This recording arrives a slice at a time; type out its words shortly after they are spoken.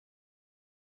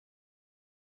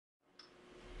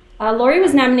Lori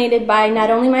was nominated by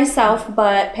not only myself,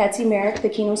 but Patsy Merrick, the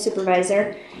Keno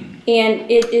supervisor,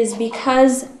 and it is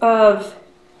because of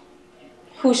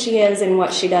who she is and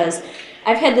what she does.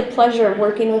 I've had the pleasure of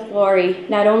working with Lori,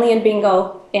 not only in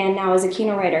bingo and now as a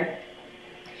Keno writer.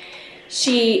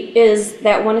 She is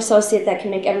that one associate that can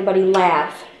make everybody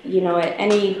laugh, you know, at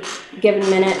any given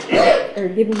minute, or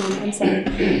given moment, I'm sorry.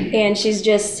 And she's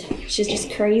just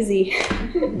crazy.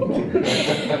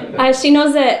 She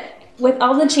knows that with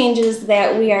all the changes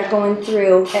that we are going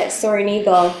through at Soaring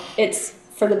Eagle, it's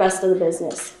for the best of the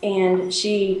business. And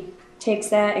she takes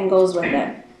that and goes with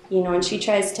it, you know, and she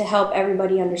tries to help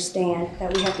everybody understand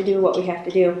that we have to do what we have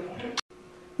to do.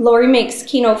 Lori makes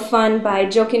Keno fun by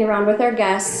joking around with our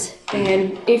guests,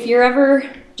 and if you're ever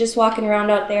just walking around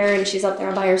out there and she's out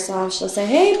there by herself, she'll say,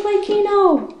 "Hey, play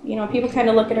Keno." You know, people kind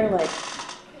of look at her like,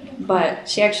 but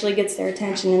she actually gets their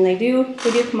attention, and they do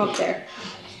come up there.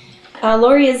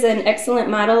 Lori is an excellent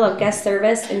model of guest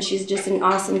service, and she's just an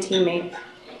awesome teammate.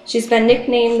 She's been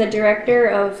nicknamed the director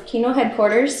of Keno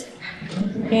headquarters,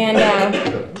 and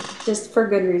just for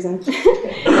good reason.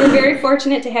 We're very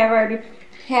fortunate to have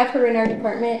her in our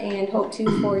department and hope to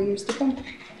for years to come.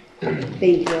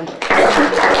 Thank you.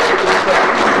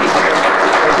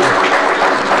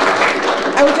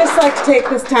 I would just like to take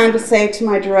this time to say to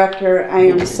my director, I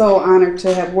am so honored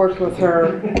to have worked with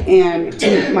her, and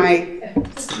to my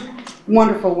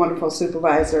wonderful, wonderful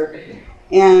supervisor.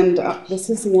 And this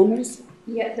is the youngest?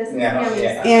 Yeah, this is the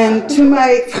youngest. And to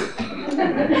my,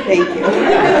 thank you.